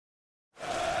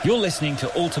You're listening to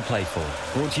All to Play For,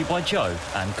 brought to you by Joe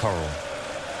and Coral.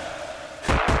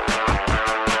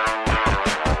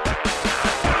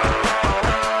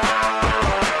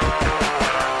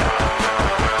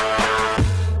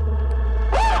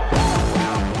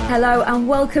 Hello and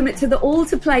welcome to the All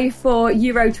to Play For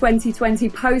Euro 2020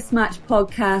 post-match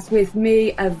podcast with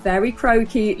me, a very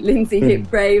croaky Lindsay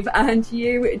Hipgrave, and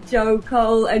you, Joe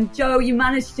Cole. And Joe, you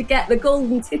managed to get the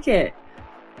golden ticket.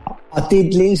 I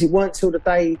did, Lindsay. It weren't till the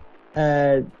day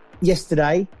day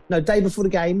before the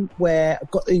game, where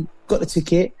I got the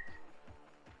ticket,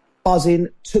 buzzing,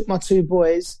 took my two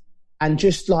boys, and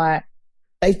just like,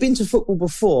 they've been to football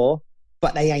before,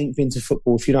 but they ain't been to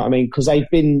football, if you know what I mean, because they've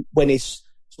been when it's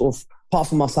sort of, apart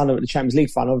from my son at the Champions League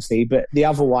final, obviously, but the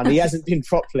other one, he hasn't been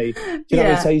properly. Do you know what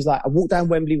I mean? So he's like, I walked down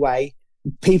Wembley Way,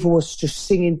 people was just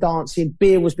singing, dancing,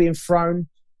 beer was being thrown,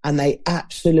 and they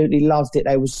absolutely loved it.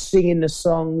 They were singing the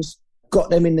songs, got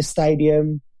them in the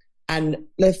stadium, and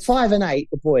they're 5 and 8,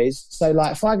 the boys. So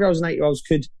like 5-year-olds and 8-year-olds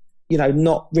could, you know,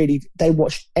 not really, they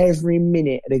watched every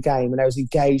minute of the game and they was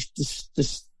engaged.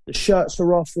 The shirts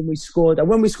were off when we scored. And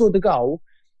when we scored the goal,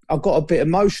 I got a bit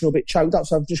emotional, a bit choked up.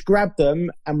 So I've just grabbed them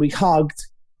and we hugged.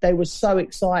 They were so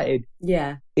excited.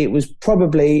 Yeah. It was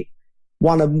probably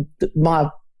one of my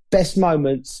best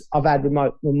moments I've had with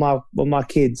my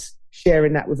kids,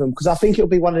 sharing that with them. Because I think it'll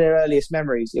be one of their earliest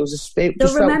memories. They'll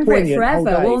remember it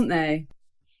forever, won't they?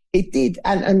 It did.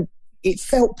 And it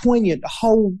felt poignant the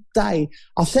whole day.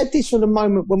 I've said this from the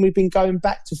moment when we've been going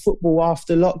back to football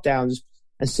after lockdowns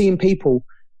and seeing people.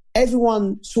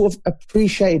 Everyone sort of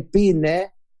appreciated being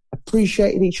there,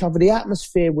 appreciated each other. The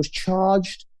atmosphere was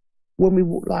charged when we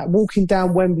like walking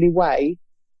down Wembley Way.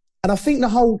 And I think the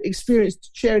whole experience,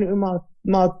 sharing it with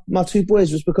my two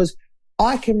boys, was because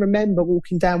I can remember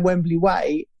walking down Wembley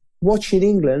Way, watching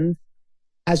England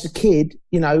as a kid,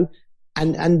 you know,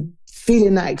 and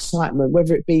feeling that excitement,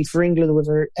 whether it be for England or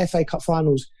whether FA Cup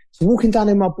finals. So walking down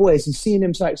with my boys and seeing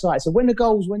them so excited. So when the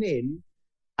goals went in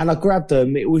and I grabbed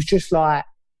them, it just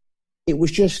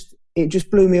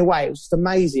blew me away. It was just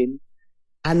amazing.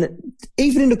 And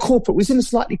even in the corporate, we was in a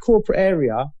slightly corporate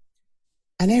area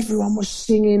and everyone was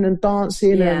singing and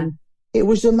dancing and it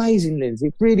was amazing, Lindsay.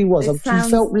 It really was. I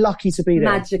felt lucky to be there.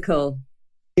 Magical.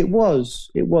 It was.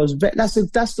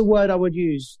 That's the word I would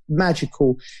use,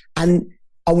 magical. And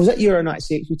I was at Euro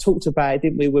 96. We talked about it,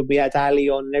 didn't we, when we had Ali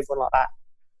on and everyone like that.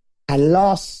 And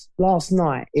last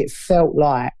night, it felt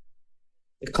like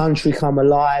the country come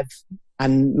alive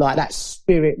and like that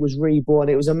spirit was reborn.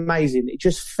 It was amazing. It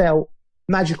just felt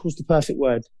magical is the perfect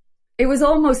word. It was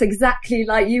almost exactly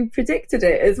like you predicted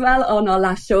it as well on our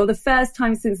last show. The first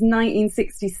time since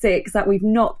 1966 that we've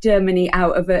knocked Germany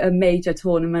out of a major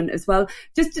tournament as well.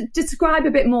 Just to describe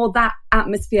a bit more that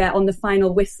atmosphere on the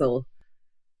final whistle.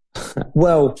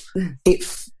 Well,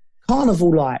 it's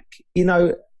carnival-like, you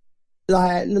know,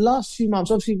 like the last few months,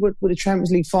 obviously with the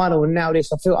Champions League final and now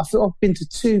this, I feel I've been to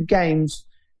 2 games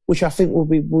which I think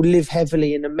will live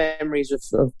heavily in the memories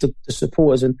of the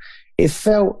supporters. And it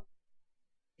felt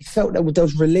that there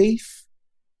was relief.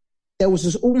 There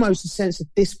was almost a sense of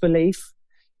disbelief.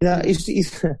 You know, it's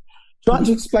trying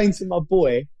to explain to my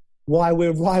boy why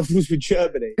we're rivals with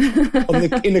Germany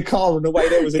in the car on the way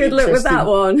there was good luck with that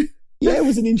one. Yeah, it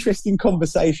was an interesting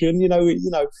conversation. You know,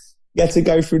 you had to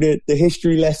go through the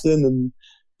history lesson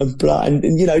and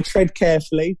you know, tread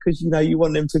carefully because, you know, you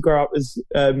want them to grow up as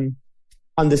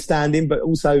understanding, but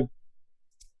also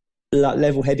like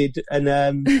level-headed. And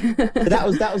so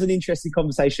that was an interesting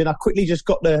conversation. I quickly just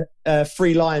got the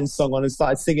Three Lions song on and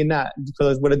started singing that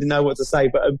because I didn't know what to say.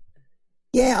 But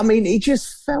yeah, I mean, it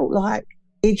just felt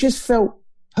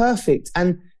perfect.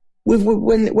 And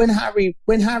when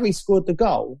Harry scored the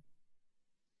goal,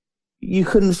 you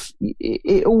couldn't.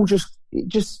 It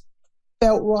just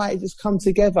felt right. It just come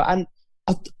together. And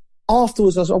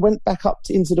afterwards, I went back up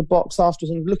into the box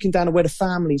afterwards and looking down at where the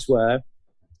families were,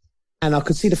 and I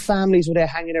could see the families were there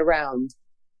hanging around,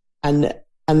 and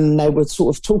they were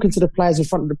sort of talking to the players in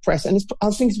front of the press. And I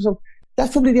was thinking to myself,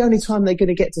 that's probably the only time they're going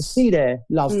to get to see their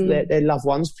loved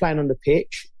ones playing on the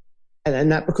pitch,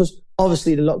 and that because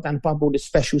obviously the lockdown bubble, the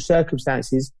special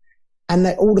circumstances, and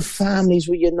that all the families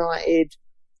were united.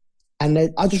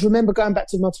 And I just remember going back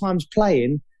to my times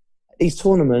playing these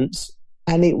tournaments,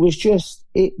 and it was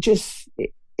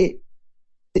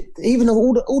even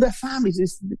all their families,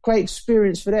 it's a great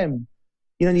experience for them.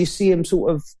 You know, you see them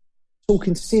sort of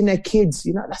seeing their kids.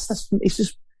 You know,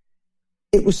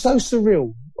 it was so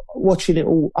surreal watching it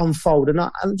all unfold. And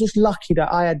I'm just lucky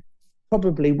that I had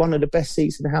probably one of the best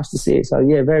seats in the house to see it. So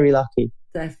yeah, very lucky.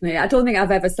 Definitely. I don't think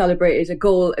I've ever celebrated a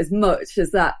goal as much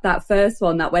as that first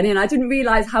one that went in. I didn't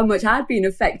realise how much I'd been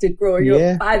affected growing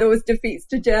up by those defeats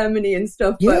to Germany and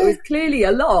stuff, but it was clearly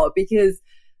a lot, because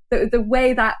the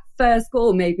way that first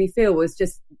goal made me feel was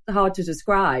just hard to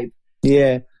describe.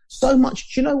 Yeah. So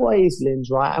much. Do you know what it is, Linz,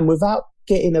 right? And without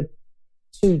getting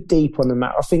too deep on the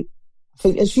matter, I think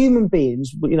as human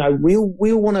beings, we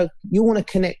all want to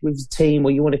connect with the team,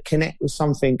 or you want to connect with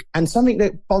something, and something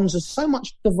that bonds us so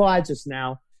much divides us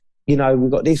now. We've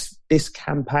got this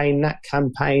campaign, that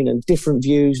campaign, and different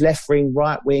views, left wing,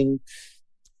 right wing,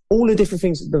 all the different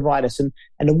things that divide us. And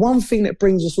the one thing that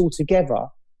brings us all together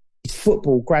is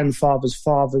football. Grandfathers,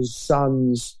 fathers,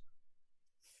 sons,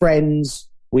 friends.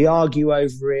 We argue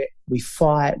over it. We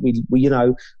fight.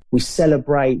 We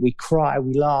celebrate. We cry.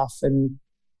 We laugh. And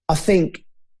I think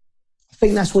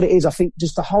that's what it is. I think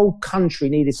just the whole country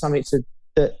needed something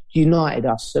that united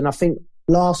us. And I think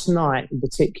last night in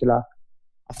particular,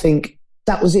 I think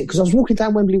that was it. Because I was walking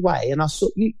down Wembley Way and I saw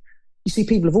you see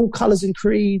people of all colours and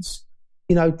creeds,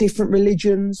 different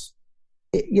religions,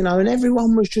 and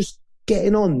everyone was just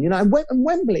getting on, And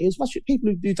Wembley, as much as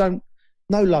people who don't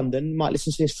know London might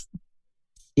listen to this,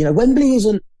 Wembley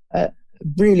isn't a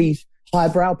really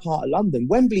highbrow part of London.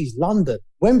 Wembley's London.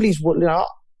 Wembley's what,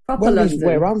 Wembley's London.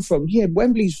 Where I'm from. Yeah,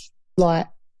 Wembley's like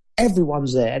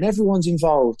everyone's there and everyone's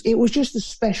involved. It was just a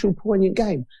special, poignant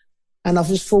game. And I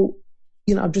just thought,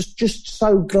 I'm just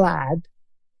so glad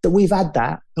that we've had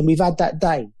that and we've had that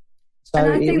day.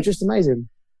 So it was just amazing.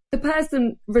 The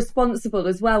person responsible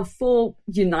as well for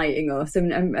uniting us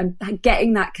and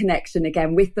getting that connection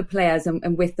again with the players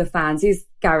and with the fans is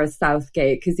Gareth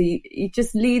Southgate, because he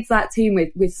just leads that team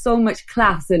with so much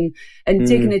class and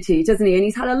dignity, doesn't he? And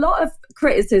he's had a lot of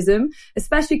criticism,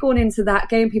 especially going into that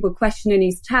game, people questioning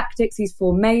his tactics, his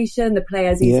formation, the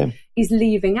players he's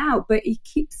leaving out, but he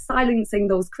keeps silencing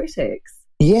those critics.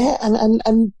 Yeah,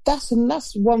 and that's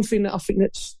one thing that I think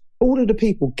that's all of the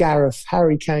people, Gareth,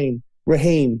 Harry Kane,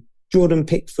 Raheem, Jordan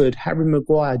Pickford, Harry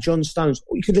Maguire, John Stones,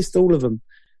 you could list all of them,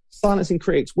 silencing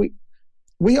critics.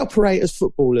 We operate as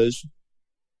footballers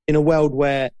in a world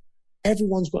where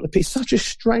everyone's got to be such a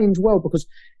strange world, because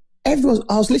I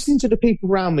was listening to the people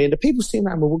around me, and the people sitting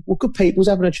around me were good people, was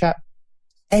having a chat.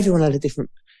 Everyone had a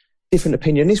different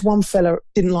opinion. This one fella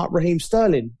didn't like Raheem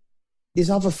Sterling.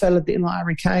 This other fella didn't like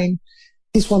Harry Kane.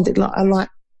 This one didn't like,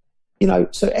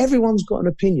 so everyone's got an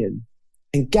opinion.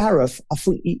 And Gareth, I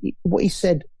think what he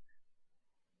said,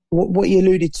 what he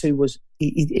alluded to was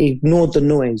he ignored the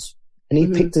noise, and he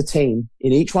picked a team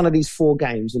in each one of these 4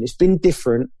 games, and it's been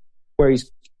different. Where he's,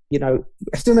 I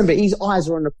still remember his eyes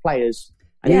are on the players,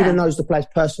 and he even knows the players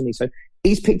personally. So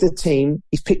he's picked a team,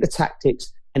 he's picked the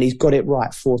tactics, and he's got it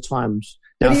right 4 times.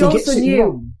 Now, but he also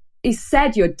knew. He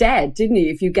said you're dead, didn't he?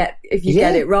 If you get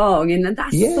it wrong, and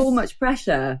that's so much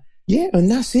pressure. Yeah, and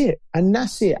that's it. And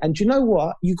do you know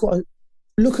what? You got to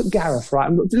look at Gareth, right?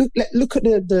 And look at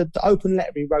the open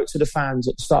letter he wrote to the fans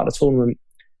at the start of the tournament.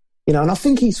 And I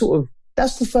think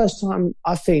that's the first time,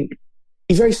 I think,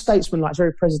 he's very statesman-like,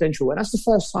 very presidential. And that's the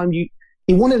first time he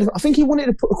wanted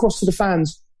to put across to the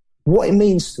fans what it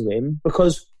means to him,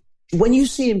 because when you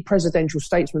see him presidential,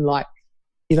 statesman-like,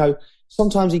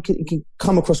 sometimes he can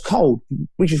come across cold,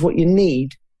 which is what you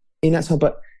need in that time.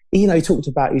 But, he talked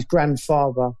about his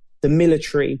grandfather, the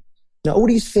military, all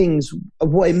these things of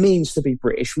what it means to be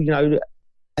British,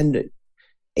 and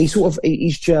he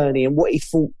his journey and what he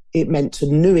thought it meant to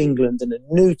New England and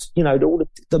all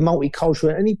the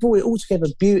multicultural, and he brought it all together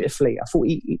beautifully. I thought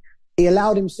he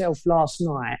allowed himself last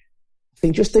night, I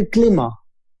think, just a glimmer,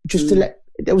 just to let,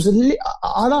 there was and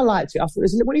I liked it. I thought,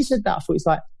 when he said that, I thought it's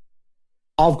like,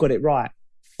 I've got it right.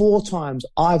 4 times,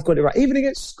 I've got it right. Even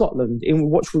against Scotland,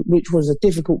 which was a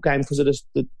difficult game because of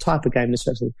the type of game,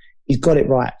 he's got it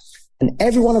right. And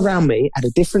everyone around me had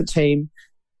a different team,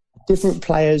 different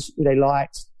players who they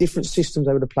liked, different systems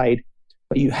they would have played.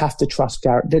 But you have to trust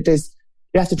Gareth.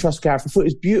 You have to trust Gareth. I thought it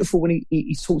was beautiful when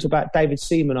he talked about David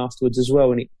Seaman afterwards as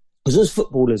well. Because as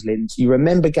footballers, Linz, you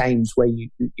remember games where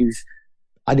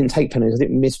I didn't take penalties, I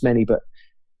didn't miss many, but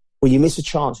when you miss a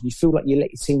chance and you feel like you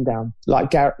let your team down, like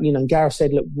Gareth, Gareth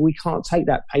said, look, we can't take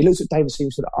that pain. He looked at David Seaman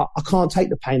and said, I can't take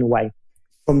the pain away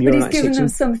from you. But he's given them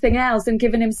something else and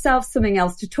given himself something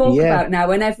else to talk about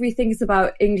now, and everything's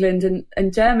about England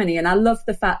and Germany. And I love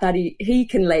the fact that he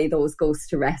can lay those ghosts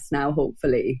to rest now,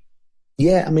 hopefully.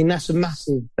 Yeah, I mean, that's a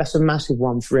massive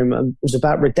one for him. It was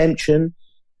about redemption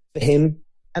for him.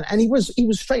 And he was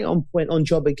straight on point, on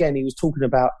job again. He was talking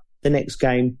about the next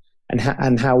game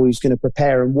and how he was going to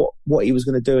prepare and what he was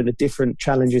going to do and the different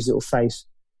challenges it will face.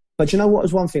 But you know what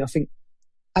was one thing? I think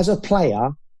as a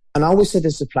player, and I always said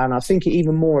this as a plan, I think it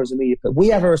even more as a media, but we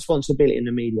have a responsibility in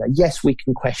the media. Yes, we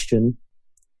can question,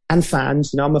 and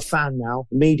fans, I'm a fan now.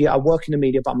 Media, I work in the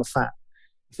media, but I'm a fan.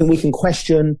 I think we can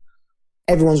question.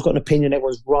 Everyone's got an opinion.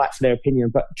 Everyone's right for their opinion.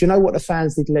 But do you know what the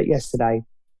fans did yesterday?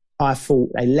 I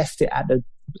thought they left it at the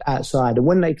outside. And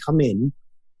when they come in,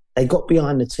 they got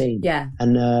behind the team. Yeah.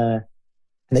 And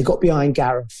they got behind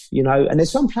Gareth, And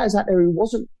there's some players out there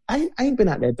who ain't been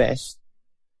at their best.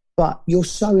 But you're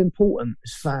so important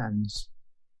as fans.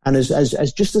 And as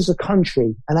just as a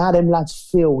country. And how them lads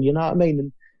feel, you know what I mean?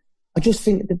 And I just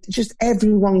think that just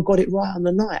everyone got it right on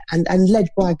the night and led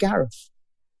by Gareth.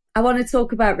 I want to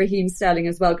talk about Raheem Sterling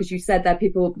as well, because you said that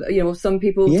people, some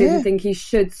people didn't think he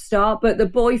should start, but the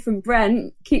boy from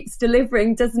Brent keeps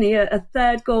delivering, doesn't he? A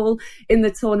third goal in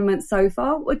the tournament so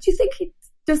far. What do you think he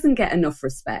doesn't get enough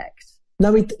respect?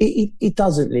 No, he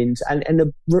doesn't, Lind.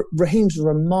 And Raheem's a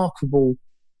remarkable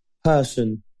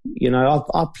person.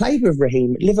 I played with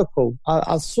Raheem at Liverpool.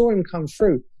 I saw him come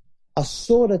through. I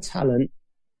saw the talent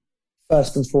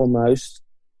first and foremost,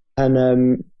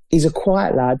 and he's a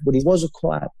quiet lad. But he was a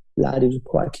quiet lad. He was a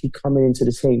quiet kid coming into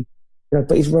the team. But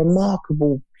he's a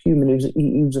remarkable human.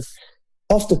 He was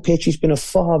off the pitch. He's been a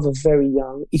father very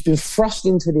young. He's been thrust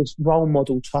into this role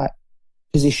model type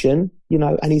position,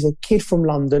 and he's a kid from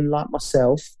London like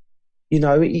myself.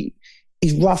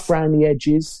 He's rough around the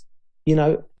edges,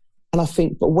 and I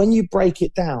think, but when you break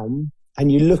it down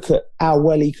and you look at how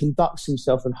well he conducts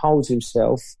himself and holds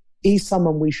himself, he's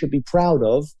someone we should be proud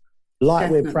of, like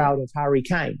Definitely. We're proud of Harry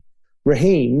Kane.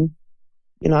 Raheem,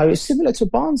 it's similar to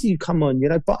Barnsley. You come on,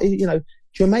 but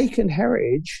Jamaican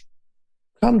heritage,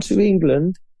 come to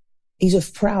England. He's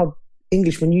a proud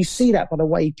Englishman. You see that by the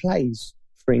way he plays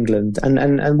for England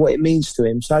and what it means to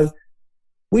him. So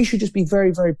we should just be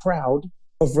very, very proud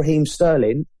of Raheem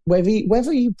Sterling.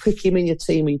 Whether you pick him in your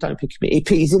team or you don't pick him,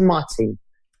 he's in my team.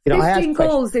 15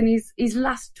 goals in his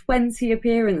last 20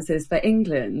 appearances for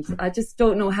England. I just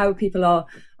don't know how people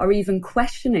are even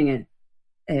questioning it.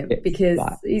 Because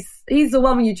he's the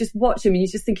one when you just watch him and you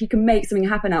just think he can make something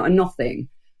happen out of nothing.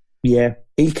 Yeah,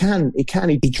 he can. He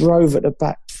drove at the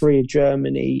back three of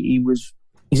Germany.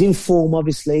 He's in form,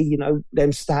 obviously,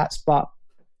 them stats, but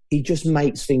he just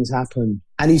makes things happen.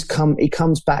 And he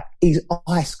comes back, he's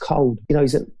ice cold.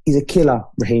 He's a killer,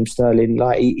 Raheem Sterling.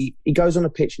 Like he goes on a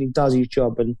pitch and he does his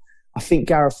job. And I think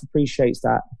Gareth appreciates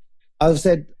that. I've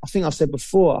said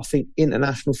before, I think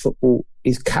international football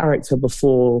is character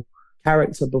before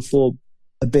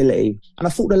ability. And I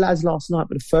thought the lads last night,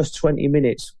 for the first 20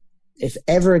 minutes, if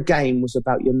ever a game was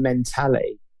about your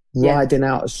mentality, riding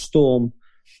out a storm,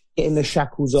 getting the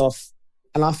shackles off.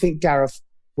 And I think Gareth,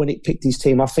 when he picked his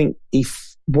team, I think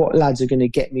what lads are going to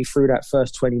get me through that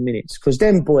first 20 minutes. Because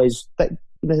them boys,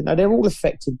 they're all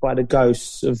affected by the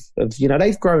ghosts of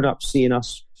they've grown up seeing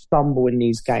us stumble in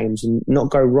these games and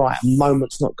not go right, and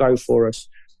moments not go for us.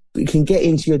 But you can get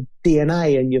into your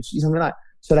DNA and something like that.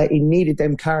 So that he needed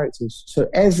them characters. So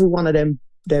every one of them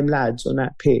lads on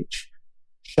that pitch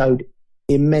showed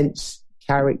immense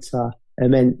character,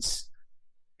 immense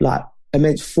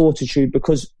fortitude,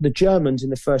 because the Germans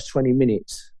in the first 20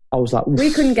 minutes, I was like, oof.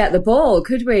 We couldn't get the ball,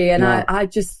 could we? And no. I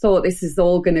just thought this is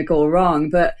all going to go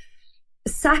wrong. But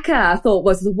Saka, I thought,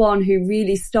 was the one who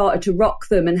really started to rock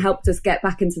them and helped us get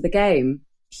back into the game.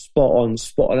 Spot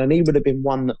on. And he would have been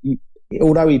one that,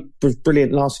 although he was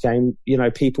brilliant last game,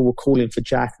 people were calling for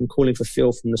Jack and calling for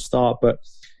Phil from the start. But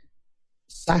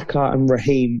Saka and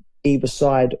Raheem, either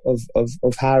side of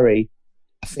Harry,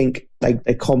 I think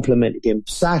they complimented him.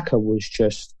 Saka was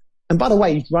just... And by the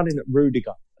way, he's running at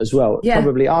Rudiger as well. Yeah.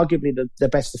 Probably, arguably, the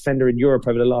best defender in Europe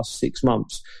over the last 6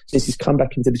 months since he's come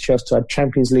back into the Chelsea side.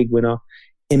 Champions League winner,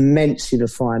 immense in the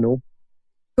final.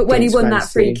 But when he won that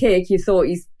free kick, you thought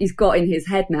he's got in his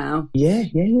head now. Yeah.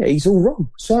 He's all wrong.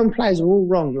 Certain players are all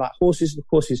wrong, like horses for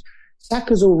courses.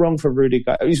 Saka's all wrong for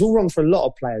Rudiger. He's all wrong for a lot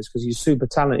of players because he's super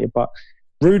talented. But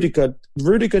Rudiger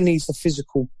needs a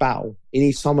physical battle. He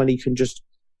needs someone he can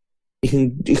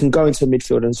go into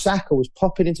midfield. And Saka was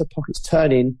popping into pockets,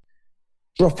 turning,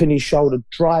 dropping his shoulder,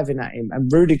 driving at him.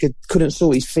 And Rudiger couldn't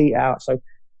sort his feet out.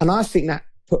 And I think that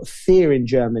put fear in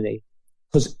Germany,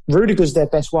 because Rudiger's their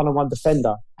best one-on-one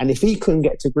defender. And if he couldn't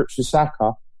get to grips with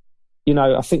Saka,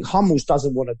 I think Hummels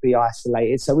doesn't want to be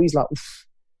isolated. So he's like,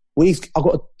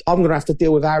 I'm going to have to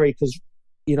deal with Harry because,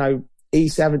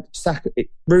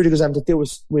 Rudiger's having to deal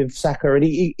with Saka and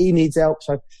he needs help.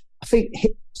 So I think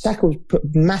Saka was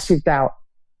put massive doubt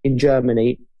in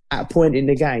Germany at a point in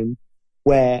the game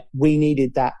where we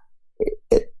needed that.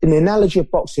 In the analogy of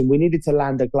boxing, we needed to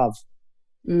land a glove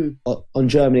on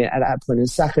Germany at that point. And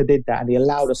Saka did that and he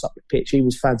allowed us up the pitch. He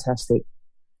was fantastic.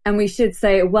 And we should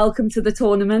say welcome to the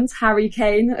tournament, Harry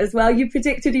Kane, as well. You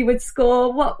predicted he would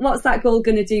score. What's that goal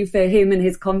going to do for him and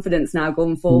his confidence now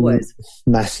going forward?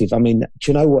 Massive. I mean,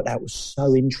 do you know what? That was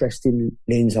so interesting,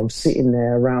 Linz. I'm sitting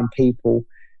there around people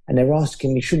and they're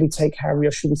asking me, should we take Harry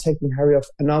off? Should we take Harry off?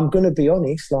 And I'm going to be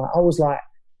honest, like, I was like,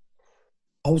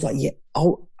 yeah.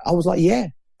 I was like, yeah.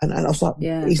 And I was like,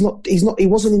 yeah. He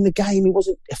wasn't in the game. He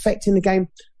wasn't affecting the game.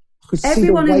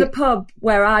 Everyone in the pub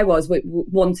where I was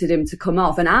wanted him to come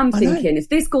off. And I'm thinking, if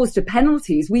this goes to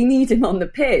penalties, we need him on the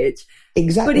pitch.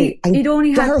 Exactly. But he'd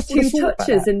only had 2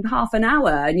 touches in half an hour.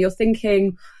 And you're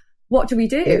thinking, what do we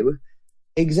do?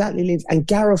 Yeah. Exactly, Liz. And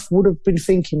Gareth would have been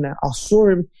thinking that. I saw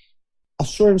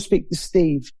him speak to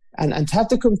Steve and to have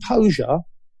the composure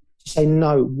to say,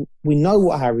 no, we know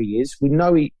what Harry is. We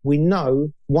know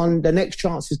the next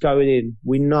chance is going in.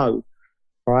 We know,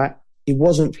 right? He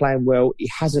wasn't playing well. He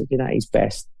hasn't been at his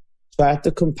best. So I had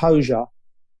the composure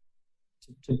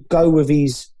to go with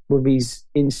his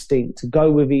instinct, to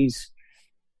go with his...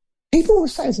 People were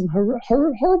saying some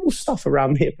horrible stuff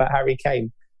around me about Harry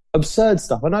Kane. Absurd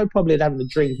stuff. I know probably they'd having a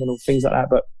drink and all things like that,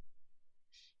 but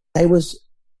they was...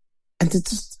 And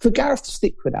for Gareth to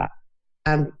stick with that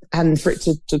and for it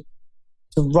to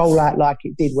roll out like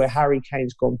it did where Harry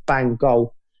Kane's gone bang,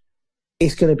 goal,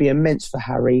 it's going to be immense for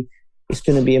Harry. It's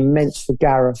going to be immense for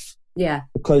Gareth. Yeah.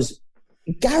 Because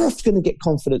Gareth's going to get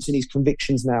confidence in his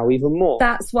convictions now even more.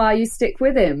 That's why you stick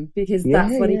with him, because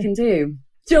that's what he can do.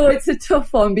 Joe, it's a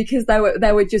tough one because there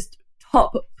were just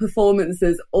top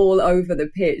performances all over the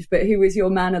pitch. But who was your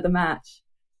man of the match?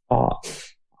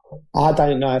 I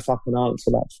don't know if I can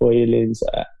answer that for you, Linz.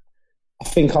 I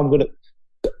think I'm going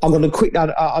to quick.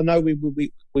 I know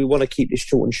we want to keep this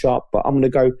short and sharp, but I'm going to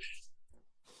go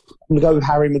with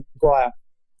Harry Maguire.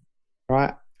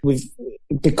 Right,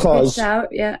 because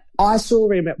I saw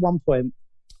him at one point.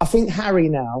 I think Harry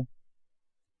now.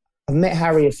 I've met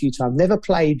Harry a few times. Never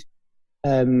played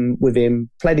with him.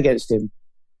 Played against him.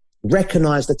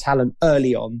 Recognised the talent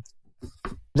early on.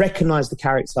 Recognised the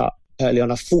character early on.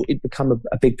 I thought he'd become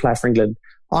a big player for England.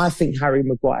 I think Harry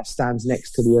Maguire stands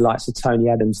next to the likes of Tony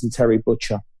Adams and Terry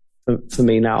Butcher for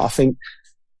me now. I think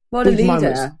what a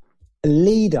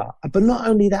leader, but not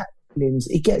only that, Linz,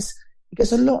 he gets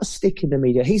a lot of stick in the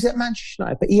media. He's at Manchester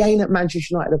United, but he ain't at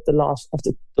Manchester United of the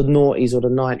noughties or the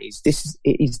 90s.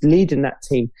 He's leading that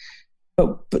team.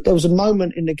 But there was a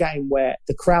moment in the game where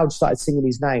the crowd started singing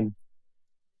his name.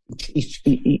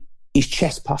 His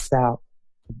chest puffed out.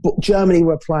 But Germany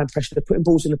were applying pressure. They're putting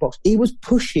balls in the box. He was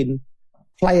pushing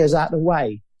players out of the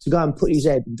way to go and put his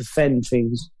head and defend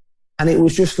things. And it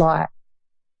was just like,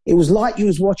 it was like you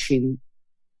was watching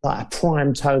like a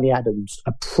prime Tony Adams,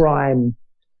 a prime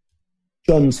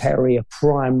John Terry, a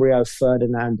prime Rio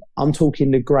Ferdinand. I'm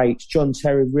talking the greats: John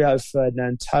Terry, Rio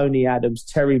Ferdinand, Tony Adams,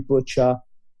 Terry Butcher.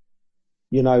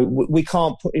 You know, we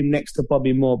can't put him next to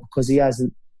Bobby Moore because he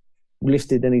hasn't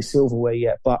lifted any silverware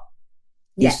yet. But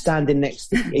he's standing next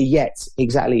to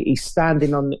exactly. He's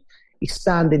standing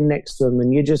next to him,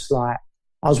 and you're just like,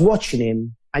 I was watching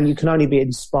him, and you can only be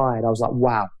inspired. I was like,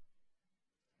 wow.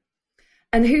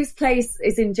 And whose place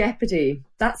is in jeopardy?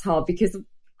 That's hard because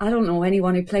I don't know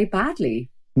anyone who played badly.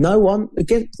 No one.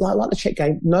 Again, like the Czech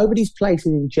game, nobody's place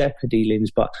is in jeopardy, Linz.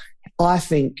 But I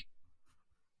think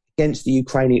against the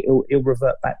Ukraine, it'll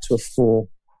revert back to a 4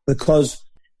 because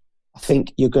I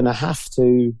think you're going to have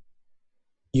to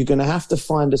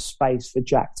find a space for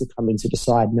Jack to come into the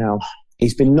side now.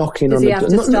 He's been knocking on the door.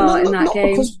 Does he have to start in that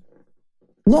game?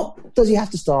 Not does he have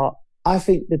to start. I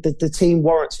think that the team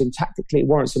warrants him. Tactically, it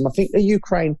warrants him. I think the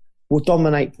Ukraine will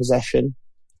dominate possession.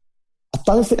 I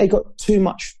don't think they got too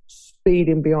much speed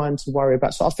in behind to worry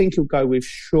about. So I think he'll go with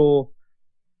Shaw,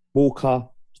 Walker,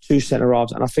 2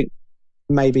 centre-halves. And I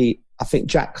think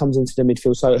Jack comes into the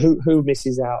midfield. So who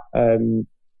misses out? Who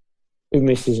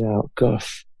misses out?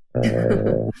 Gosh. So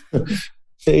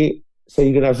you're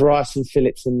going to have Rice and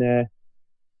Phillips in there.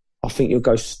 I think you'll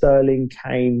go Sterling,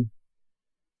 Kane,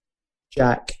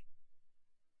 Jack,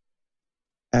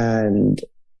 and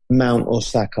Mount or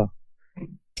Saka.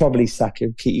 Probably Saka.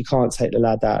 You can't take the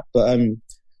lad out. But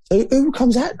so who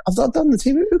comes out? I've done the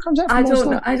team. Who comes out? I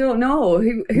don't know.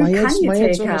 Who can you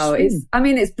take out?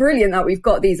 It's brilliant that we've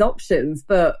got these options,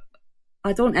 but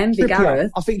I don't envy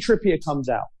Gareth. I think Trippier comes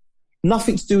out.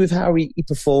 Nothing to do with how he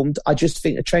performed. I just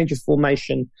think a change of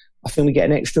formation. I think we get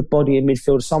an extra body in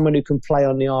midfield, someone who can play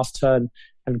on the half turn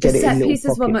and get it in little pockets. The set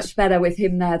pieces were much better with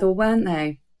him there, though, weren't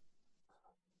they?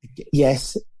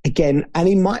 Yes, again, and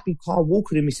he might be Kyle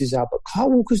Walker who misses out, but Kyle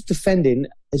Walker's defending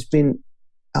has been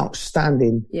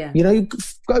outstanding. Yeah. You know, you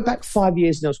go back 5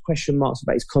 years and there was question marks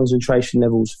about his concentration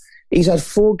levels. He's had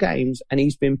 4 games and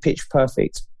he's been pitch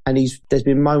perfect And there's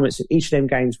been moments in each of them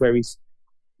games where he's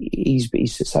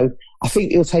so I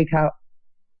think he'll take out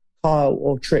Kyle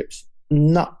or Trips.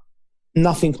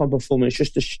 Nothing on performance,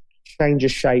 just a change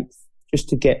of shape, just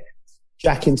to get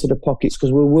Jack into the pockets,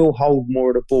 because we will hold more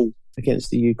of the ball against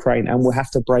the Ukraine and we'll have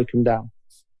to break them down.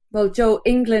 Well, Joe,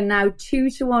 England now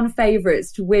 2-1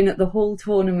 favourites to win the whole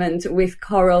tournament with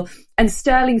Coral, and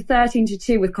Sterling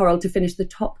 13-2 with Coral to finish the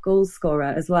top goal scorer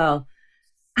as well.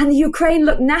 And the Ukraine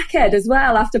look knackered as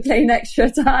well after playing extra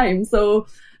time. So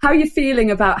how are you feeling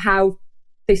about how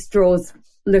this draw's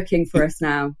looking for us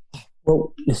now?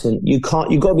 Well, listen, you've got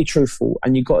to be truthful,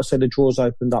 and you've got to say the draw's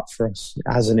opened up for us,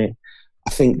 hasn't it? I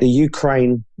think the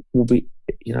Ukraine will be,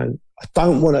 I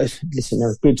don't want to, listen, they're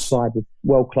a good side with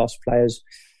world-class players.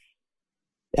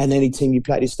 And any team you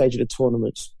play at this stage of the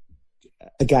tournaments,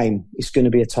 a game, it's going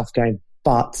to be a tough game.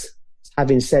 But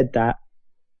having said that,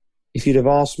 if you'd have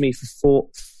asked me to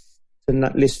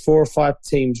list 4 or 5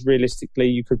 teams realistically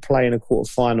you could play in a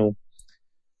quarter-final,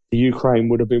 the Ukraine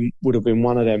would have been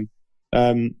one of them.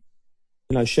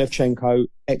 Shevchenko,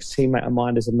 ex-teammate of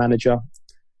mine as a manager,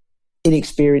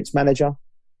 inexperienced manager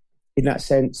in that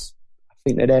sense. I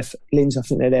think they're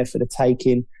there for the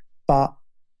taking, but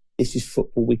this is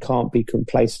football. We can't be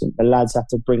complacent. The lads have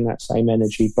to bring that same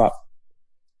energy, but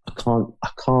I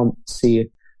can't see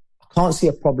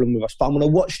a problem with us. But I'm going to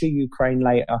watch the Ukraine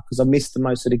later because I missed the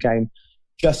most of the game,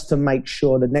 just to make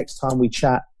sure the next time we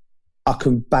chat, I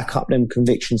can back up them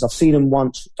convictions. I've seen them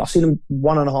once. I've seen them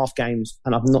 1.5 games,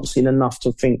 and I've not seen enough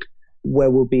to think where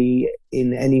we'll be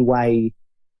in any way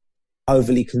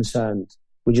overly concerned.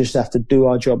 We just have to do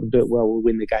our job and do it well. We'll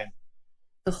win the game.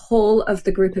 The whole of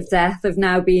the group of death have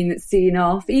now been seen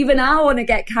off. Even I want to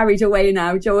get carried away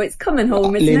now, Joe. It's coming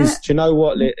home, isn't Linz, it? Do you know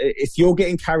what? If you're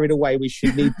getting carried away, we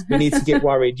need to get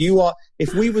worried. You are.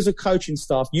 If we was a coaching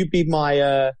staff, you'd be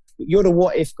my. You're the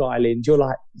what if guy, Linz. You're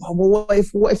like, well,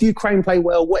 what if Ukraine play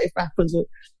well? What if happens?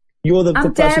 You're the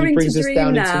person who brings us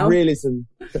down into realism.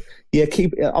 Yeah,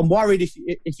 I'm worried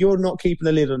if you're not keeping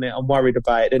a lid on it. I'm worried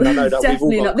about it. And I know that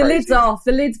definitely we've all not. The lid's off.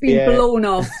 The lid's been blown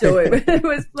off, Joe. Yeah. It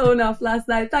was blown off last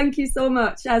night. Thank you so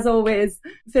much, as always,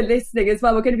 for listening as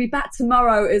well. We're going to be back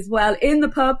tomorrow as well in the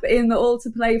pub, in the All to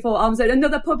Play For Arms Zone.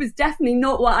 Another pub is definitely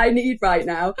not what I need right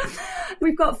now.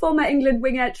 We've got former England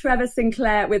winger Trevor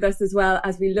Sinclair with us as well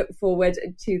as we look forward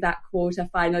to that quarter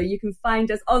final. You can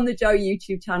find us on the Joe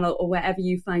YouTube channel or wherever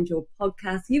you find your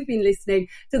podcast. You've been listening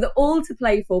to the All to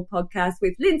Play For podcast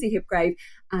with Lindsay Hipgrave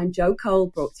and Joe Cole,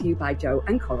 brought to you by Joe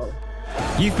and Coral.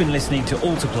 You've been listening to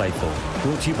All to Play For,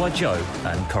 brought to you by Joe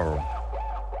and Coral.